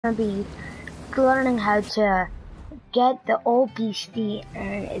gonna be learning how to get the old beastie,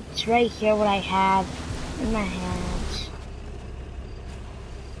 and it's right here what I have in my hands.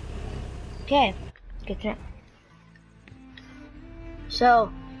 Okay, let's get to it.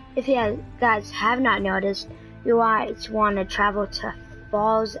 So, if you guys have not noticed, you guys want to travel to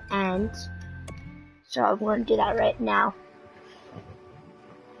Falls End. So I'm going to do that right now.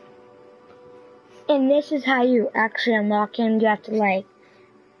 And this is how you actually unlock him. You have to like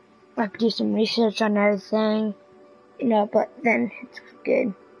do some research on everything, you know, but then it's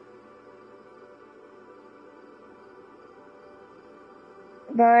good.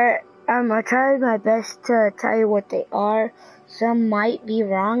 But I tried my best to tell you what they are. Some might be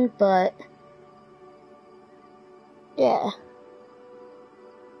wrong, but yeah.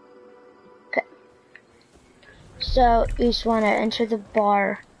 Okay. So you just want to enter the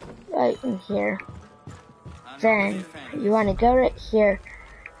bar right in here. Then you want to go right here.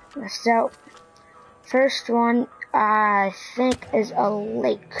 So first one I think is a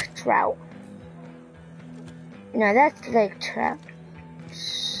lake trout. No, that's lake trout.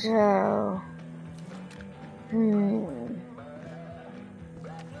 So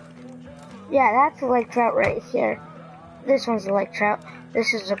yeah, that's a lake trout right here. This one's a lake trout.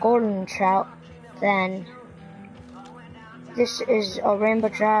 This is a golden trout. Then this is a rainbow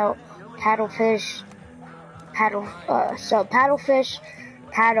trout, paddlefish, paddlefish,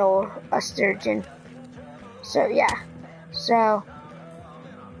 a sturgeon. So yeah, so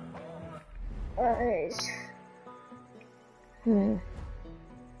oh,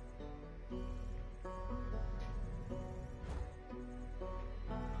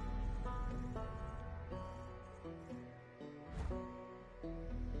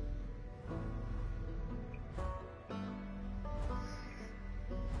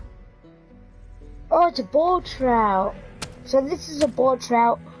 it's a bull trout. So this is a bull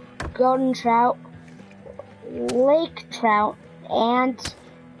trout, golden trout, lake trout, and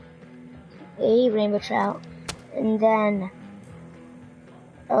a rainbow trout. And then,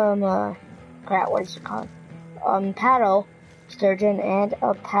 crap, what is it called? Paddle sturgeon and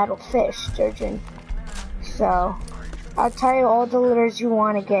a paddlefish sturgeon. So, I'll tell you all the letters you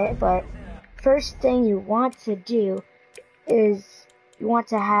want to get, but first thing you want to do is you want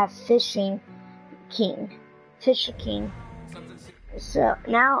to have Fisher King. So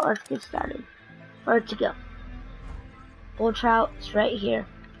now let's get started. Where to go? Bull trout is right here.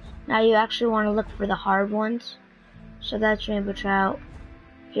 Now you actually want to look for the hard ones. So that's rainbow trout.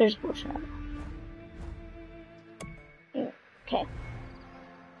 Here's bull trout. Okay.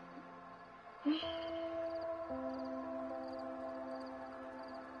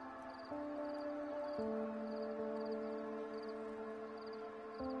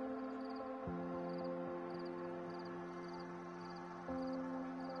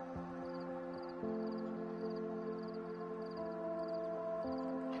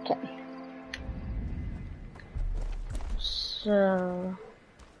 So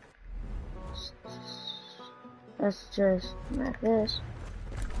let's just make this.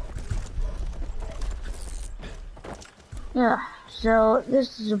 Yeah, so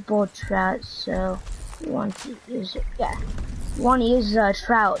this is a bull trout, so you want to use it. Yeah, you want to use a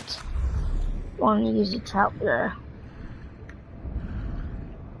trout. You want to use a trout lure.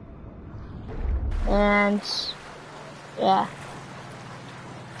 And yeah,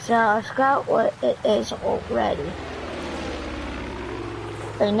 so I forgot what it is already.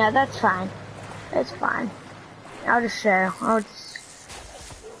 Wait, no, that's fine. That's fine. I'll just share. I'll just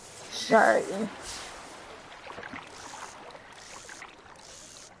show you.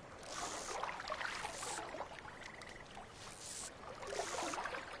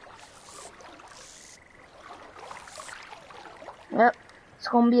 Yep, it's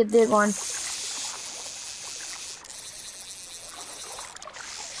gonna be a big one.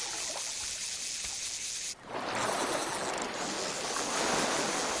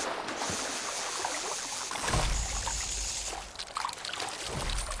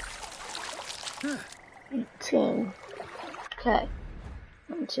 Okay,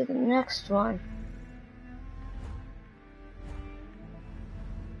 on to the next one.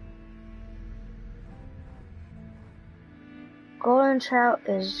 Golden trout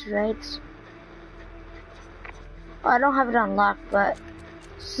is right. Well, I don't have it unlocked, but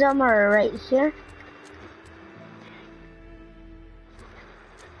some are right here.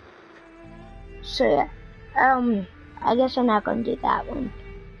 So yeah, I guess I'm not gonna do that one.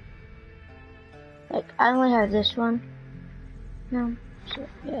 Like, I only have this one. No, so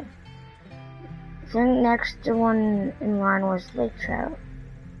yeah. I think next one in line was lake trout.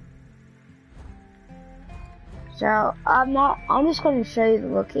 So I'm just going to show you the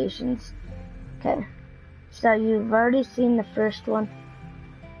locations. Okay. So you've already seen the first one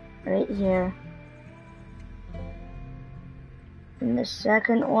right here. And the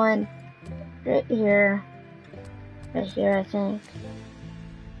second one right here. Right here, I think.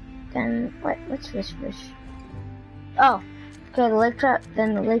 Then what's this fish? Oh, okay, the lake trout.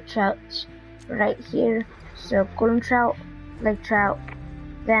 Then the lake trout's right here. So golden trout, lake trout,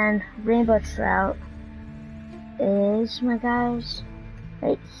 then rainbow trout is, my guys,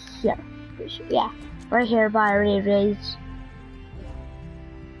 right here. Yeah, right here by Ray Rays.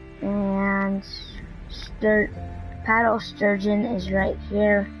 And paddle sturgeon is right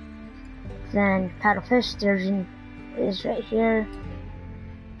here. Then paddlefish sturgeon is right here.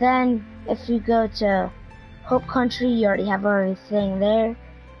 Then if you go to Hope Country, you already have everything there.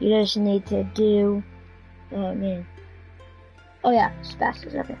 You just need to do, oh yeah,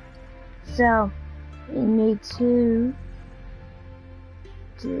 Spasses, okay. So you need to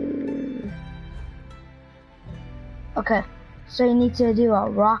do, okay, so you need to do a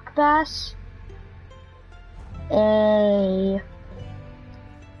rock bass, where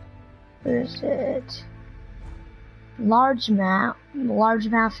is it?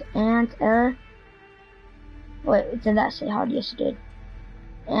 Largemouth, and a, wait, did that say hard? Yes, it did.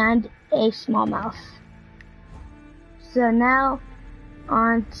 And a smallmouth. So now,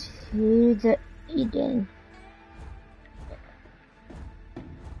 on to the eating.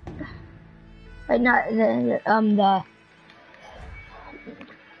 Wait, not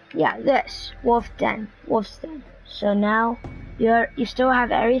this wolf's den. So now you still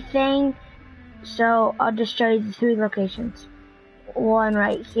have everything. So I'll just show you the 3 locations. One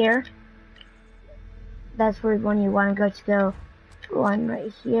right here. That's where one you want to go. One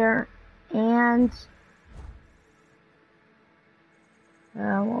right here, and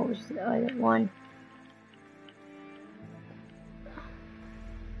what was the other one?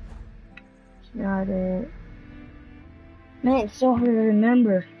 It's not it. Man, it's so hard to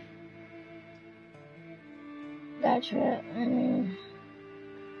remember. That's right.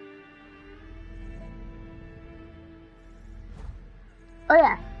 Oh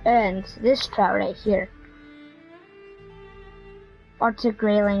yeah, and this trout right here. Arctic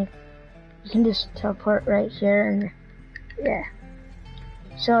grayling. You can just teleport right here, and yeah.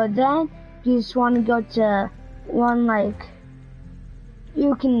 So then you just want to go to one, like,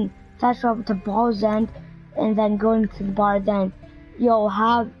 you can fast travel to Ball's End and then go into the bar. Then you'll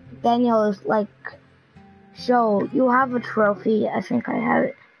have like show you'll have a trophy. I think I have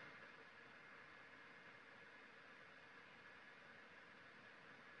it.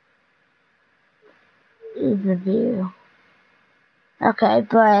 Is the view. Okay,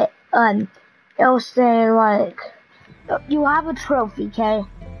 but it'll say like you have a trophy, okay?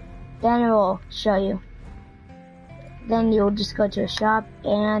 Then it will show you. Then you'll just go to a shop,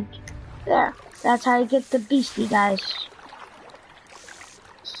 and there. That's how you get the beastie, guys.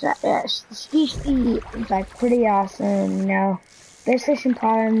 So yes, this beastie is like pretty awesome. You know, best fishing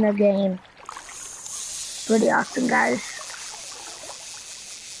pod in the game. Pretty awesome, guys.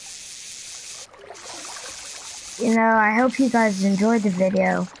 You know, I hope you guys enjoyed the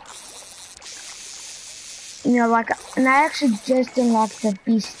video. You know, like, and I actually just unlocked the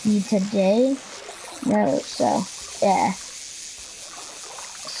beastie today. No, so, yeah.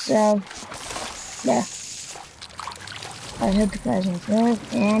 So, yeah. I hope you guys enjoyed,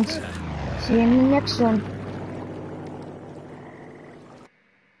 and see you in the next one.